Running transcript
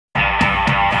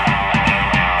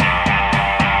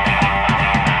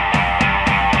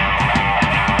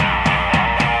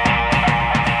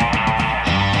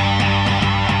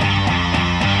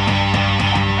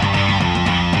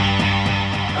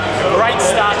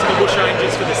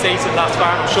Bushrangers for the season thus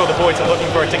far. I'm sure the boys are looking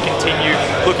for it to continue,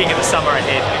 looking at the summer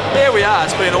ahead. Yeah, we are.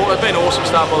 It's been an awesome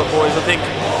start by the boys. I think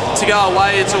to go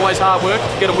away, it's always hard work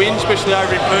to get a win, especially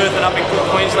over in Perth and up in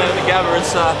Queensland at the Gabba.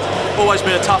 It's always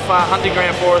been a tough hunting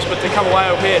ground for us, but to come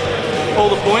away with all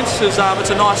the points is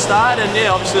it's a nice start, and yeah,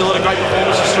 obviously a lot of great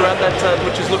performances throughout that,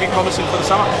 which is looking promising for the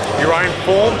summer. Your own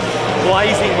form,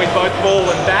 blazing with both ball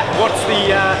and bat. What's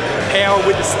the power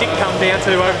with the stick come down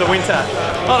to over the winter?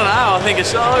 I don't know. I think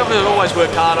I've always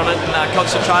worked hard on it and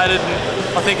concentrated, and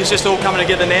I think it's just all coming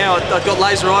together now. I've got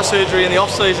laser eye surgery in the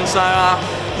off season, so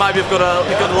maybe I've got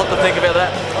a lot to think about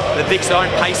that. The Vic's own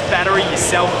pace battery,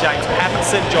 yourself, James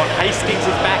Pattinson, John Hastings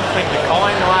is back, Clint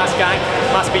McKay in the last game.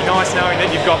 Must be nice knowing that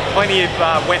you've got plenty of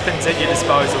weapons at your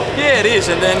disposal. Yeah, it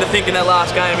is, and then I think in that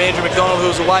last game, Andrew McDonald,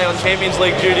 who was away on Champions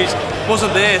League duties,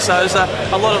 wasn't there, so there's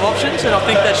a lot of options, and I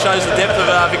think that shows the depth of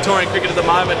Victorian cricket at the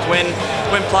moment when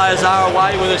players are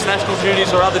away, whether it's national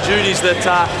duties or other duties, that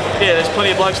yeah, there's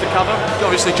plenty of blokes to cover.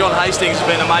 Obviously John Hastings has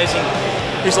been amazing.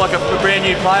 He's like a brand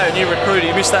new player, a new recruit.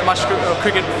 He missed that much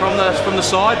cricket from the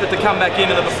side, but to come back in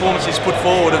and the performance he's put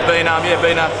forward have been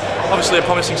obviously a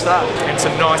promising start. And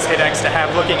some nice headaches to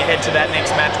have looking ahead to that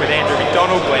next match with Andrew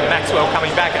McDonald, Glenn Maxwell coming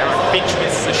back, Aaron Finch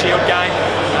misses the Shield game.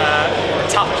 A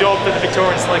tough job for the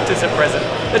Victorian selectors at present.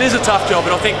 It is a tough job,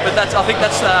 and I think that's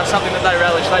something that they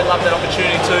relish. They love that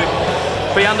opportunity to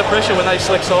be under pressure when they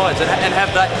select sides and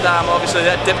have that obviously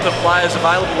that depth of players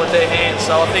available at their hands.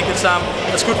 So I think it's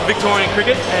good for Victorian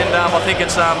cricket, and I think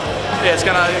it's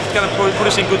going to put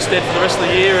us in good stead for the rest of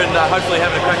the year, and hopefully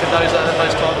having a crack at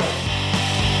those titles.